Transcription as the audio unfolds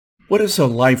What is a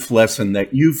life lesson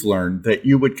that you've learned that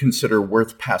you would consider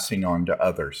worth passing on to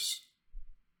others?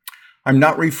 I'm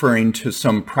not referring to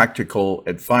some practical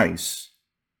advice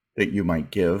that you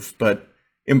might give, but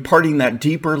imparting that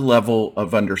deeper level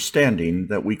of understanding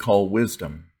that we call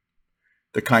wisdom,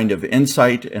 the kind of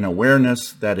insight and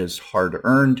awareness that is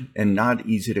hard-earned and not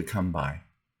easy to come by.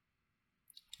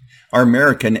 Our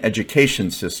American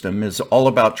education system is all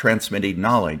about transmitting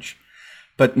knowledge,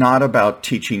 but not about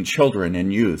teaching children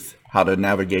and youth how to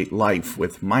navigate life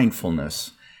with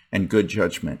mindfulness and good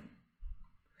judgment.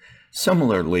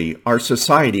 Similarly, our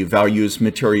society values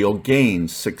material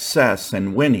gains, success,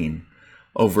 and winning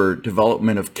over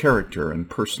development of character and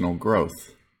personal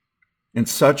growth. In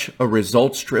such a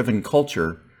results-driven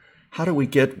culture, how do we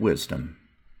get wisdom?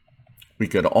 We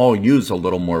could all use a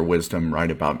little more wisdom right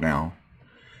about now.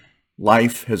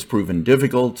 Life has proven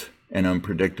difficult and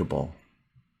unpredictable.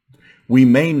 We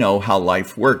may know how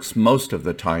life works most of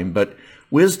the time, but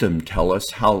wisdom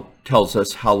tells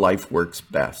us how life works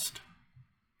best.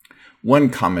 One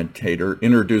commentator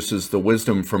introduces the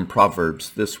wisdom from Proverbs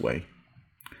this way: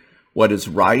 what is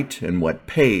right and what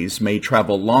pays may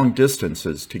travel long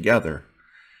distances together,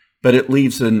 but it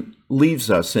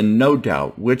leaves us in no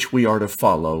doubt which we are to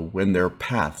follow when their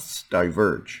paths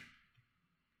diverge.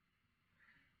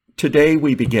 Today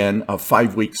we begin a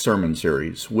 5-week sermon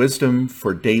series, Wisdom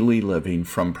for Daily Living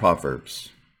from Proverbs.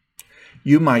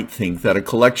 You might think that a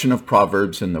collection of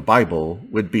Proverbs in the Bible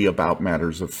would be about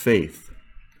matters of faith.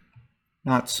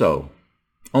 Not so.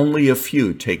 Only a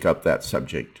few take up that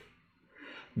subject.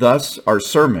 Thus, our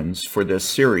sermons for this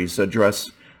series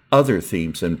address other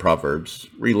themes in Proverbs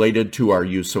related to our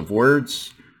use of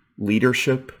words,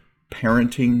 leadership,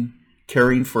 parenting,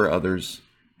 caring for others,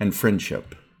 and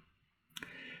friendship.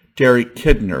 Derek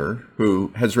Kidner,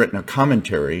 who has written a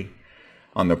commentary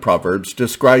on the Proverbs,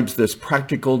 describes this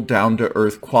practical,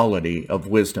 down-to-earth quality of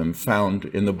wisdom found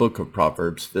in the book of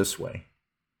Proverbs this way: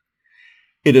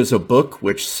 it is a book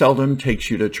which seldom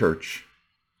takes you to church.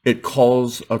 It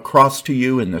calls across to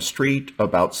you in the street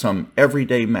about some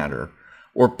everyday matter,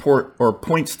 or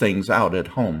points things out at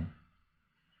home.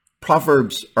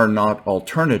 Proverbs are not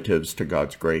alternatives to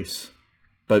God's grace,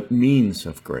 but means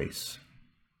of grace.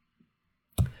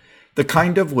 The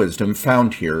kind of wisdom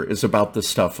found here is about the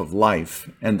stuff of life,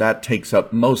 and that takes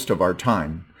up most of our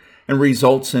time and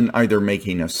results in either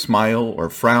making us smile or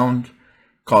frown,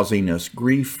 causing us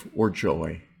grief or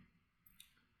joy.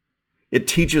 It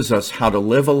teaches us how to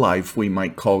live a life we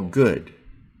might call good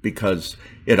because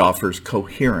it offers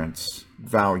coherence,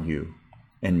 value,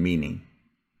 and meaning.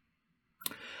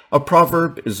 A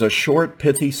proverb is a short,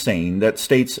 pithy saying that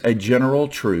states a general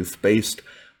truth based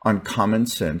on common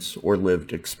sense or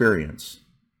lived experience.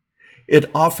 It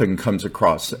often comes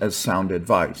across as sound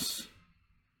advice.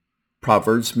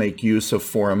 Proverbs make use of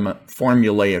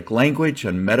formulaic language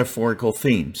and metaphorical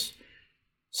themes,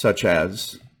 such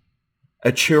as,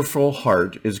 a cheerful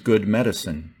heart is good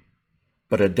medicine,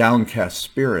 but a downcast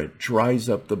spirit dries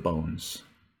up the bones.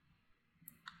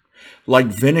 Like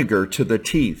vinegar to the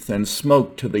teeth and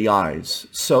smoke to the eyes,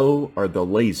 so are the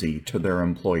lazy to their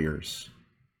employers.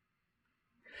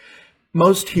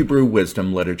 Most Hebrew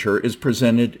wisdom literature is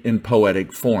presented in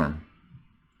poetic form.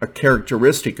 A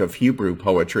characteristic of Hebrew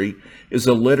poetry is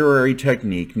a literary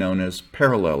technique known as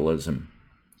parallelism.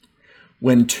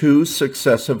 When two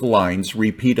successive lines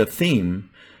repeat a theme,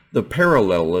 the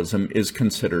parallelism is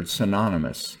considered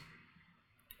synonymous.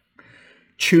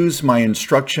 Choose my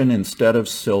instruction instead of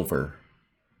silver,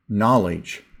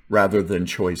 knowledge rather than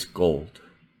choice gold.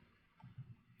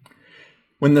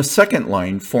 When the second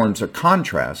line forms a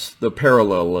contrast, the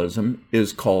parallelism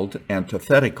is called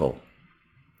antithetical.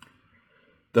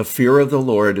 The fear of the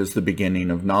Lord is the beginning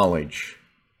of knowledge.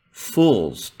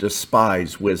 Fools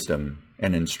despise wisdom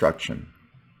and instruction.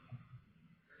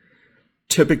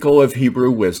 Typical of Hebrew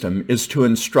wisdom is to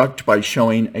instruct by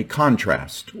showing a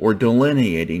contrast or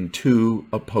delineating two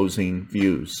opposing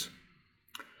views.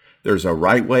 There's a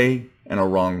right way and a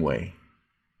wrong way.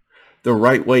 The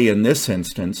right way in this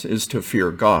instance is to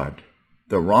fear God.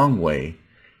 The wrong way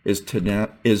is to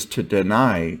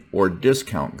deny or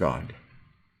discount God.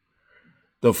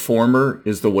 The former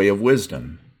is the way of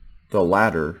wisdom. The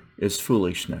latter is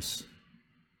foolishness.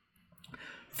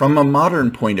 From a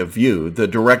modern point of view, the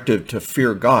directive to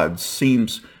fear God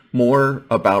seems more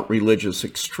about religious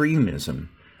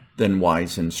extremism than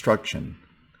wise instruction.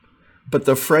 But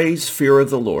the phrase fear of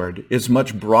the Lord is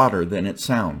much broader than it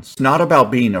sounds. It's not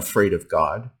about being afraid of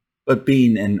God, but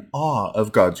being in awe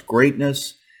of God's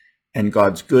greatness and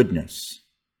God's goodness,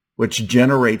 which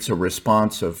generates a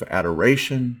response of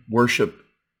adoration, worship,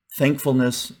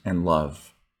 thankfulness, and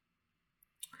love.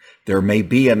 There may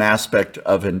be an aspect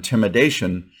of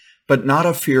intimidation, but not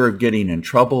a fear of getting in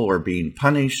trouble or being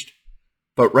punished,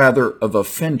 but rather of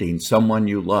offending someone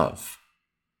you love.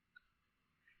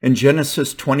 In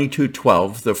Genesis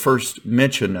 22:12, the first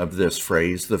mention of this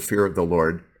phrase, the fear of the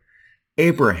Lord,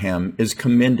 Abraham is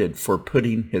commended for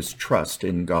putting his trust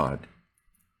in God.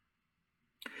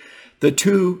 The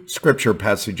two scripture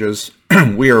passages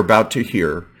we are about to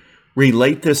hear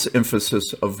relate this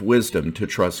emphasis of wisdom to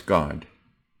trust God.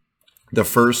 The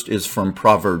first is from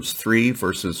Proverbs 3,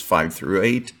 verses 5 through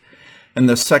 8, and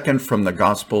the second from the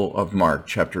Gospel of Mark,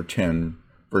 chapter 10,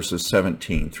 verses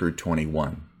 17 through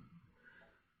 21.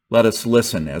 Let us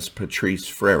listen as Patrice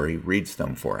Frere reads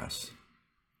them for us.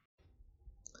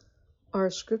 Our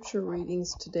scripture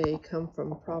readings today come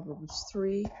from Proverbs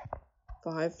 3,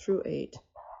 5 through 8,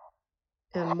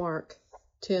 and Mark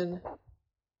 10,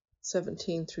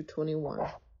 17 through 21.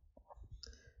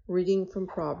 Reading from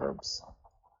Proverbs.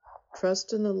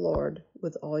 Trust in the Lord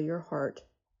with all your heart,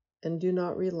 and do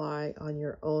not rely on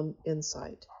your own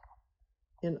insight.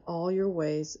 In all your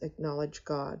ways acknowledge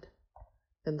God,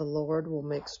 and the Lord will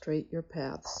make straight your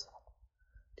paths.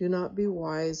 Do not be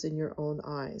wise in your own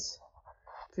eyes.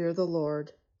 Fear the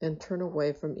Lord, and turn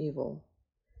away from evil.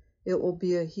 It will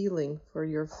be a healing for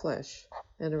your flesh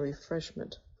and a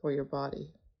refreshment for your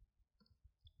body.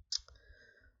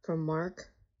 From Mark.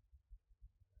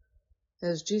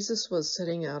 As Jesus was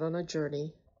setting out on a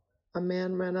journey, a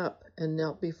man ran up and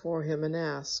knelt before him and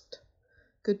asked,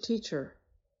 "Good teacher,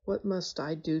 what must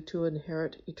I do to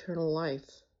inherit eternal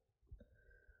life?"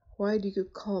 "Why do you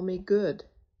call me good?"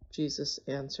 Jesus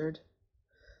answered.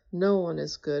 "No one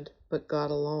is good but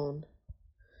God alone.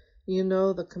 You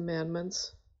know the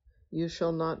commandments. You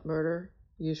shall not murder.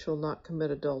 You shall not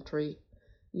commit adultery.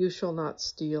 You shall not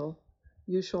steal.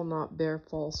 You shall not bear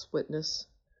false witness.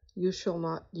 You shall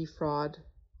not defraud.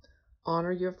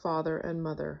 Honor your father and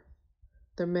mother."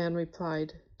 The man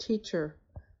replied, "Teacher,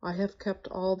 I have kept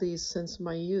all these since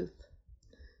my youth."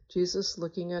 Jesus,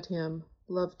 looking at him,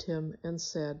 loved him and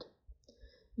said,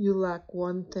 "You lack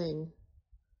one thing.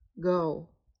 Go,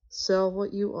 sell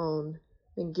what you own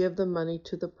and give the money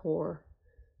to the poor,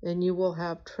 and you will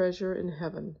have treasure in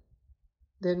heaven.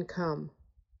 Then come,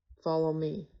 follow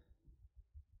me."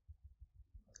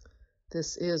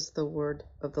 This is the word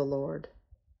of the Lord.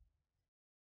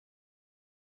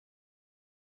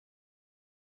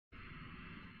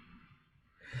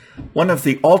 One of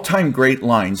the all-time great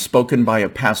lines spoken by a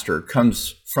pastor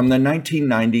comes from the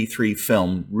 1993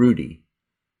 film Rudy,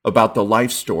 about the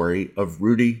life story of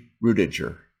Rudy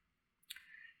Ruettiger.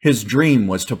 His dream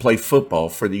was to play football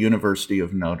for the University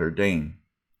of Notre Dame.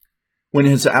 When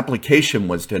his application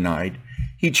was denied,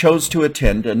 he chose to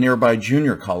attend a nearby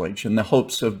junior college in the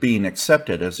hopes of being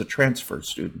accepted as a transfer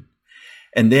student,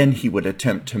 and then he would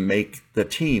attempt to make the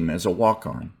team as a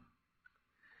walk-on.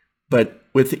 But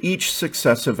with each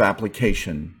successive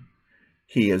application,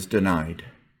 he is denied.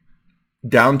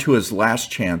 Down to his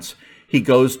last chance, he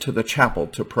goes to the chapel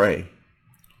to pray.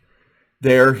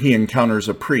 There he encounters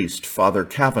a priest, Father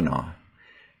Kavanaugh,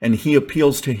 and he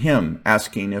appeals to him,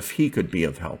 asking if he could be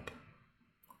of help.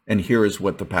 And here is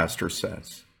what the pastor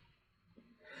says.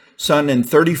 "Son, in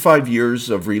 35 years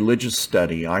of religious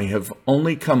study, I have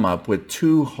only come up with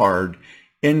two hard,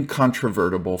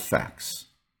 incontrovertible facts.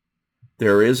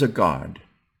 There is a God,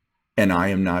 and I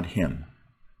am not him."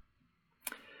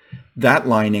 That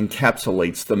line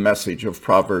encapsulates the message of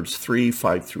Proverbs 3,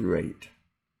 5 through 8.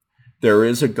 There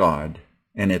is a God,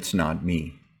 and it's not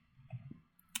me.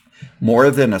 More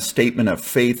than a statement of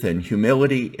faith and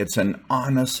humility, it's an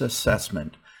honest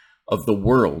assessment of the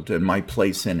world and my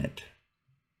place in it.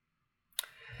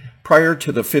 Prior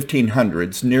to the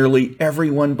 1500s, nearly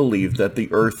everyone believed that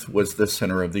the Earth was the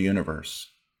center of the universe.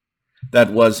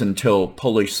 That was until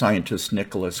Polish scientist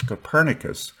Nicholas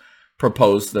Copernicus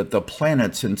proposed that the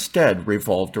planets instead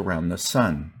revolved around the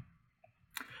sun.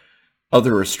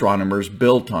 Other astronomers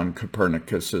built on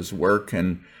Copernicus's work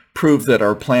and proved that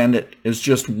our planet is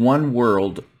just one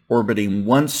world orbiting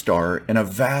one star in a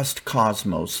vast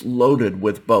cosmos loaded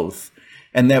with both,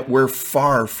 and that we're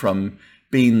far from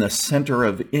being the center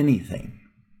of anything.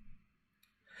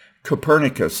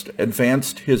 Copernicus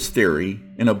advanced his theory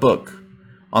in a book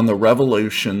on the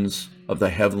revolutions of the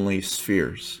heavenly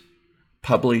spheres,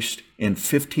 published in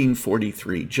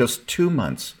 1543, just 2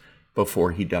 months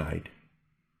before he died.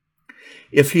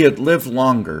 If he had lived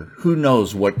longer, who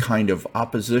knows what kind of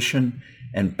opposition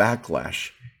and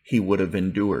backlash he would have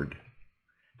endured.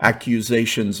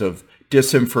 Accusations of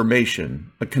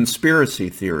disinformation, a conspiracy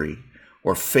theory,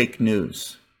 or fake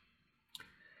news.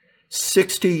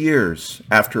 60 years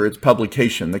after its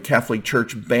publication, the Catholic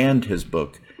Church banned his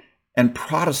book and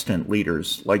Protestant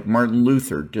leaders like Martin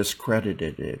Luther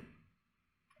discredited it.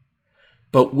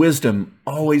 But wisdom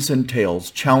always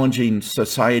entails challenging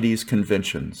society's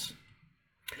conventions.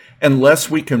 Unless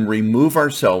we can remove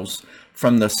ourselves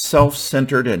from the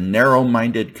self-centered and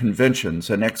narrow-minded conventions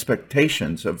and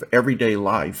expectations of everyday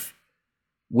life,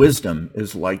 wisdom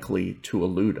is likely to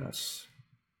elude us.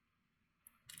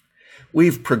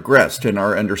 We've progressed in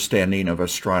our understanding of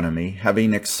astronomy,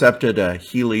 having accepted a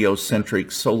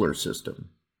heliocentric solar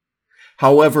system.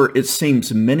 However, it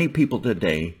seems many people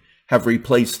today have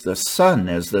replaced the sun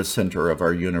as the center of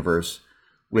our universe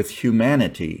with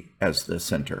humanity as the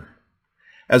center,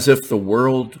 as if the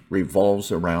world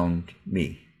revolves around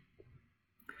me.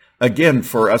 Again,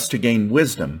 for us to gain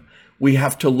wisdom, we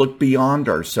have to look beyond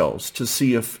ourselves to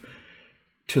see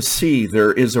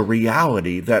there is a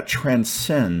reality that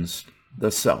transcends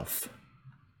the self.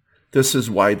 This is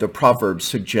why the Proverbs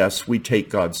suggests we take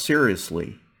God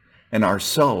seriously and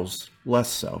ourselves less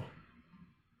so.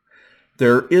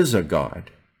 There is a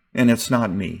God, and it's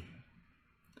not me.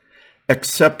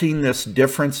 Accepting this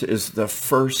difference is the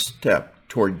first step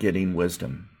toward getting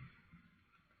wisdom.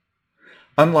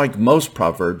 Unlike most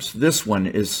proverbs, this one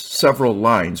is several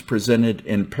lines presented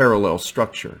in parallel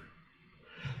structure.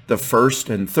 The first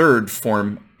and third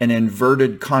form an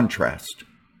inverted contrast.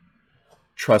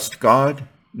 Trust God,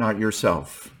 not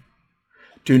yourself.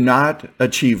 Do not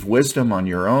achieve wisdom on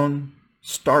your own.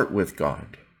 Start with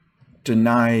God.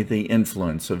 Deny the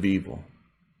influence of evil.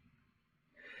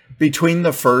 Between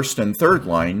the first and third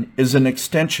line is an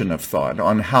extension of thought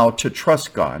on how to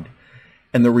trust God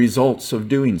and the results of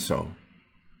doing so.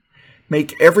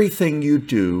 Make everything you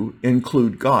do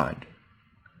include God.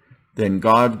 Then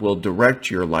God will direct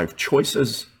your life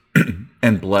choices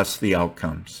and bless the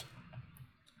outcomes.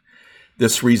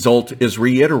 This result is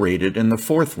reiterated in the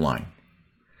fourth line.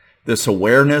 This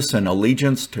awareness and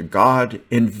allegiance to God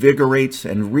invigorates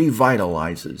and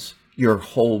revitalizes your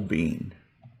whole being.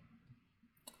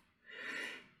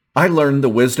 I learned the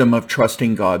wisdom of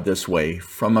trusting God this way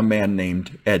from a man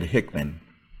named Ed Hickman.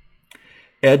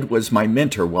 Ed was my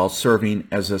mentor while serving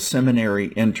as a seminary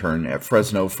intern at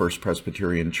Fresno First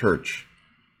Presbyterian Church.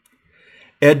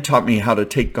 Ed taught me how to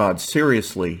take God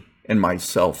seriously and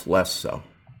myself less so.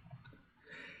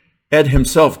 Ed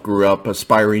himself grew up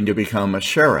aspiring to become a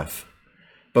sheriff,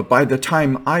 but by the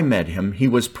time I met him, he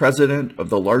was president of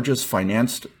the largest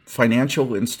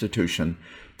financial institution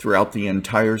throughout the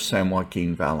entire San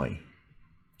Joaquin Valley.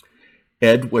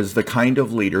 Ed was the kind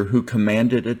of leader who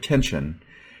commanded attention,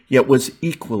 yet was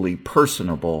equally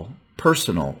personal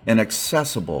and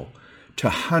accessible to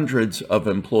hundreds of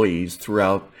employees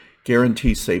throughout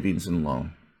Guarantee Savings and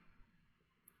Loan.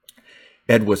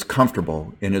 Ed was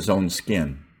comfortable in his own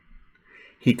skin.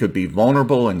 He could be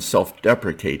vulnerable and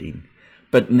self-deprecating,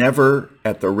 but never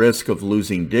at the risk of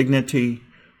losing dignity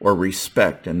or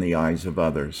respect in the eyes of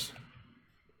others.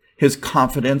 His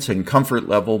confidence and comfort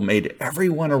level made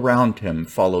everyone around him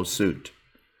follow suit.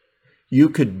 You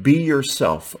could be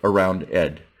yourself around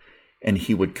Ed, and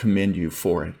he would commend you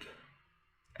for it.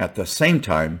 At the same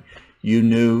time, you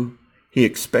knew he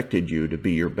expected you to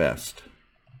be your best.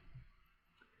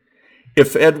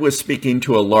 If Ed was speaking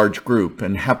to a large group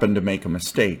and happened to make a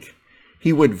mistake,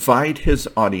 he would invite his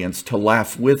audience to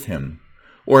laugh with him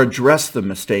or address the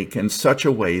mistake in such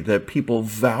a way that people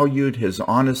valued his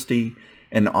honesty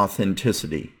and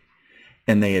authenticity,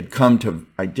 and they had come to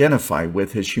identify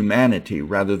with his humanity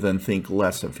rather than think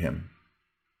less of him.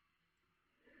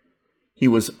 He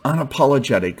was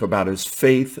unapologetic about his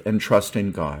faith and trust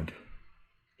in God.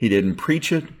 He didn't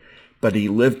preach it, but he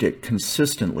lived it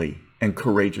consistently and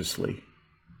courageously.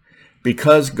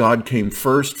 Because God came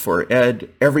first for Ed,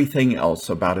 everything else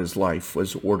about his life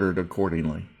was ordered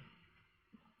accordingly.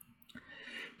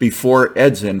 Before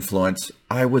Ed's influence,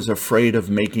 I was afraid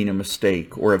of making a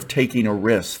mistake or of taking a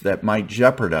risk that might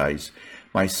jeopardize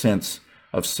my sense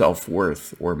of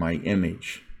self-worth or my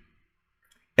image.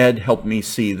 Ed helped me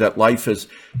see that life is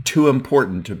too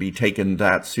important to be taken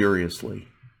that seriously.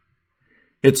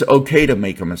 It's okay to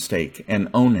make a mistake and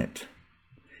own it.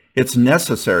 It's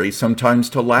necessary sometimes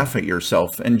to laugh at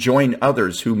yourself and join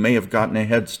others who may have gotten a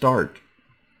head start.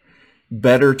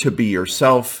 Better to be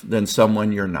yourself than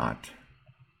someone you're not.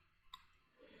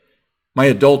 My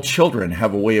adult children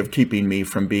have a way of keeping me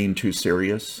from being too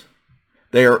serious.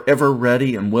 They are ever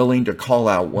ready and willing to call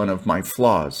out one of my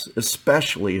flaws,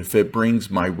 especially if it brings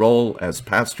my role as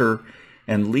pastor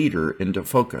and leader into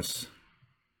focus.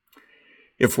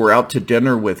 If we're out to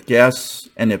dinner with guests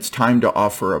and it's time to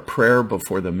offer a prayer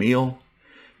before the meal,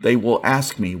 they will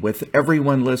ask me with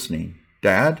everyone listening,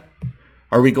 "Dad,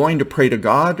 are we going to pray to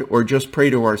God or just pray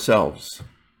to ourselves?"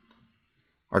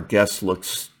 Our guest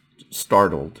looked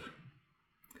startled.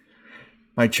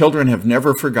 My children have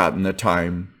never forgotten the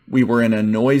time we were in a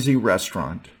noisy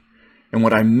restaurant, and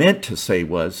what I meant to say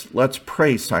was, let's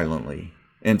pray silently.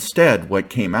 Instead, what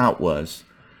came out was,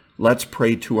 let's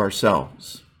pray to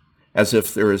ourselves, as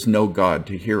if there is no God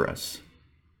to hear us.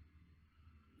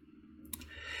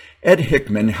 Ed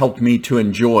Hickman helped me to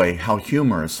enjoy how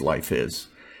humorous life is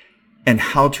and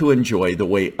how to enjoy the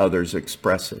way others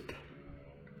express it.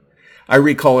 I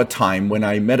recall a time when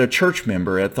I met a church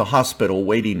member at the hospital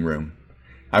waiting room.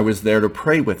 I was there to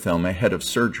pray with them ahead of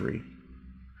surgery.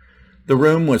 The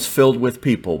room was filled with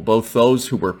people, both those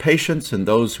who were patients and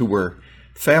those who were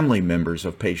family members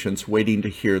of patients waiting to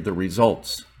hear the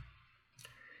results.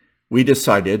 We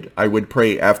decided I would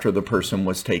pray after the person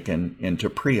was taken into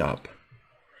pre-op.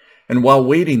 And while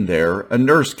waiting there, a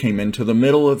nurse came into the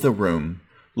middle of the room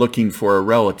looking for a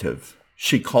relative.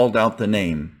 She called out the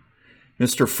name,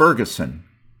 Mr. Ferguson.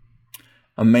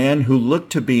 A man who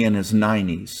looked to be in his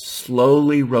 90s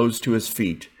slowly rose to his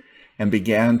feet and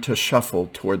began to shuffle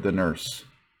toward the nurse.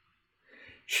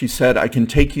 She said, I can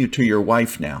take you to your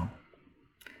wife now.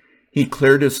 He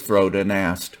cleared his throat and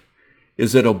asked,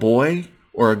 is it a boy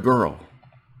or a girl?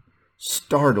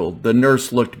 Startled, the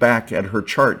nurse looked back at her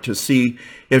chart to see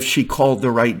if she called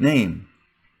the right name,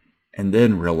 and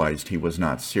then realized he was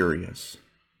not serious.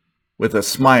 With a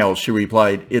smile, she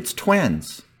replied, it's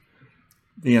twins.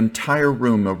 The entire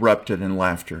room erupted in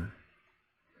laughter.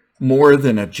 More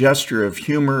than a gesture of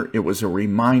humor, it was a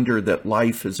reminder that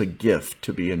life is a gift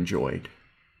to be enjoyed.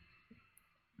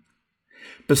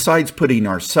 Besides putting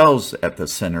ourselves at the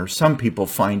center, some people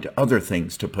find other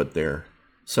things to put there,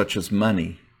 such as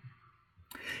money.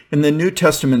 In the New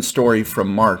Testament story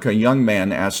from Mark, a young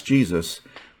man asked Jesus,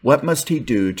 what must he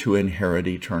do to inherit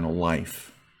eternal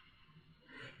life?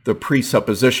 The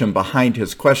presupposition behind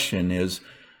his question is,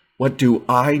 what do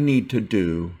I need to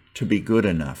do to be good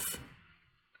enough?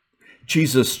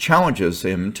 Jesus challenges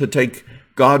him to take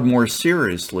God more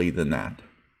seriously than that.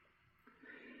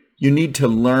 You need to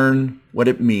learn what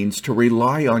it means to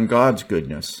rely on God's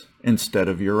goodness instead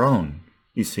of your own,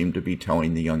 he seemed to be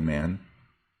telling the young man.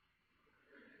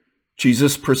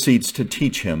 Jesus proceeds to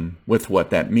teach him with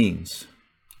what that means.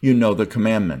 You know the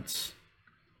commandments.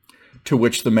 To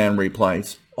which the man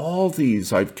replies, all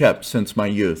these I've kept since my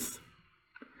youth.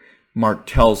 Mark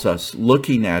tells us,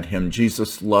 looking at him,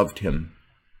 Jesus loved him.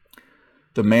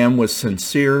 The man was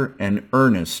sincere and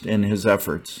earnest in his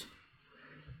efforts,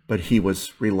 but he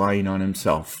was relying on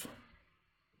himself.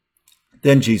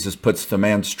 Then Jesus puts the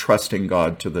man's trust in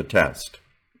God to the test.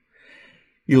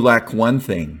 You lack one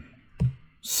thing.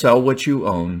 Sell what you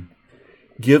own,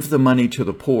 give the money to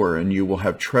the poor, and you will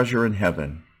have treasure in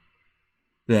heaven.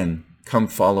 Then come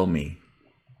follow me.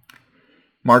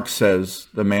 Mark says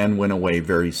the man went away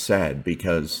very sad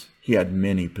because he had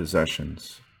many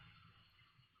possessions.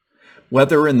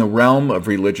 Whether in the realm of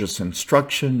religious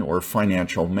instruction or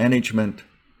financial management,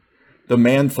 the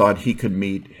man thought he could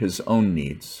meet his own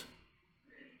needs.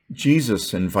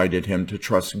 Jesus invited him to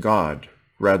trust God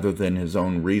rather than his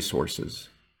own resources.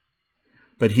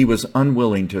 But he was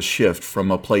unwilling to shift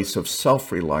from a place of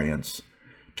self-reliance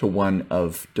to one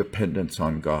of dependence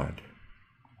on God.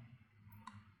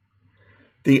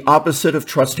 The opposite of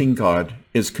trusting God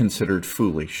is considered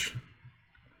foolish.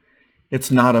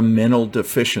 It's not a mental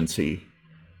deficiency,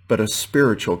 but a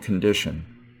spiritual condition.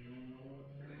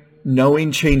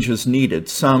 Knowing change is needed,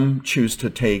 some choose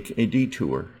to take a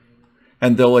detour,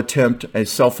 and they'll attempt a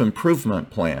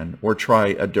self-improvement plan or try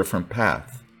a different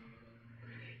path.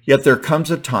 Yet there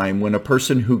comes a time when a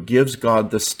person who gives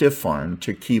God the stiff arm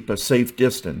to keep a safe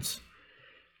distance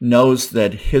knows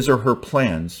that his or her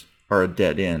plans are a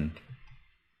dead end.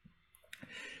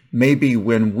 Maybe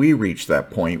when we reach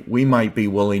that point, we might be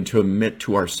willing to admit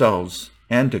to ourselves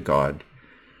and to God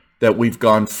that we've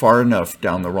gone far enough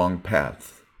down the wrong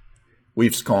path.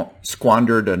 We've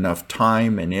squandered enough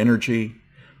time and energy,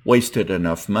 wasted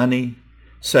enough money,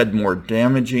 said more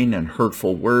damaging and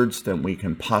hurtful words than we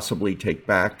can possibly take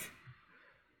back.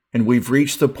 And we've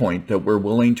reached the point that we're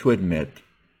willing to admit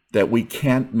that we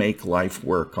can't make life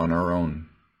work on our own.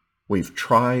 We've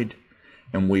tried,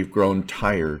 and we've grown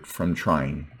tired from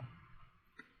trying.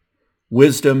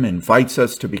 Wisdom invites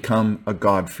us to become a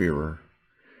God-fearer,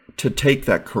 to take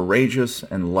that courageous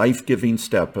and life-giving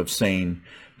step of saying,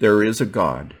 there is a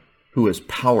God who is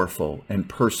powerful and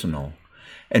personal,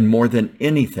 and more than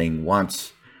anything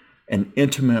wants an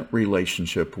intimate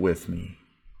relationship with me.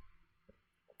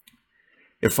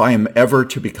 If I am ever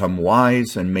to become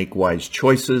wise and make wise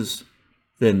choices,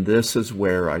 then this is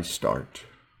where I start.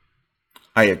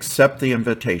 I accept the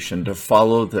invitation to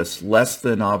follow this less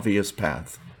than obvious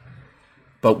path.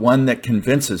 but one that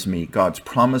convinces me God's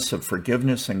promise of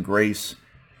forgiveness and grace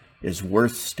is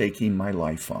worth staking my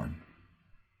life on.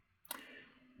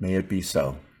 May it be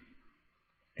so.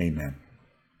 Amen.